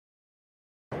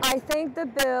I think the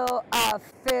bill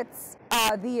fits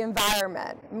the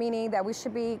environment, meaning that we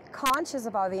should be conscious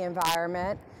about the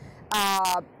environment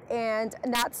and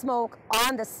not smoke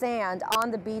on the sand, on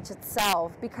the beach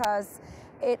itself, because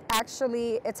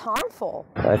it's harmful.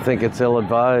 I think it's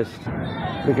ill-advised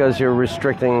because you're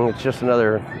restricting, it's just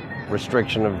another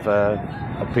restriction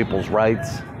of people's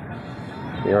rights.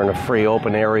 You're in a free,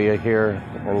 open area here,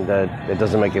 and it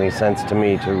doesn't make any sense to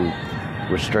me to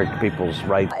restrict people's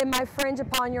rights. It might infringe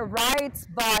upon your rights,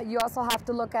 but you also have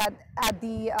to look at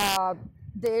the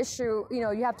issue. You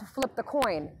know, you have to flip the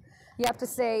coin. You have to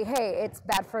say, hey, it's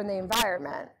bad for the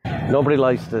environment. Nobody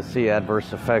likes to see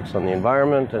adverse effects on the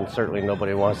environment, and certainly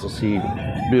nobody wants to see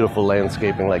beautiful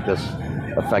landscaping like this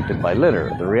affected by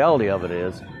litter. The reality of it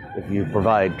is, if you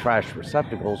provide trash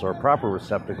receptacles or proper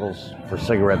receptacles for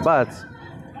cigarette butts,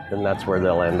 then that's where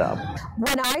they'll end up.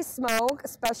 When I smoke,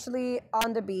 especially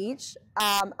on the beach,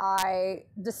 I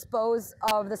dispose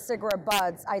of the cigarette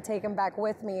butts. I take them back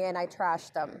with me and I trash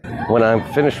them. When I'm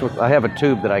finished with, I have a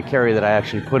tube that I carry that I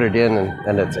actually put it in,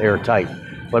 and it's airtight.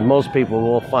 But most people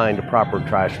will find a proper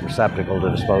trash receptacle to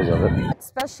dispose of it.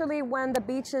 Especially when the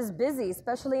beach is busy,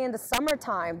 especially in the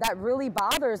summertime, that really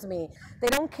bothers me. They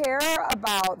don't care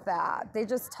about that. They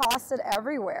just toss it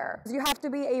everywhere. You have to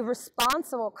be a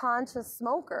responsible, conscious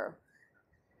smoker.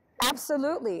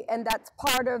 Absolutely, and that's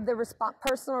part of the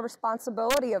personal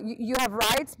responsibility. You have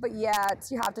rights, but yet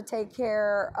you have to take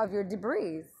care of your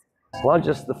debris. Well,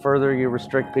 just the further you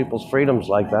restrict people's freedoms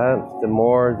like that, the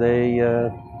more they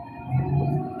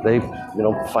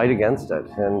fight against it.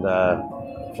 And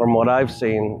from what I've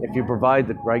seen, if you provide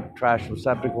the right trash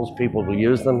receptacles, people will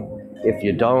use them. If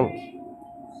you don't,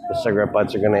 the cigarette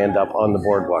butts are going to end up on the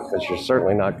boardwalk, because you're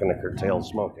certainly not going to curtail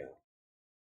smoking.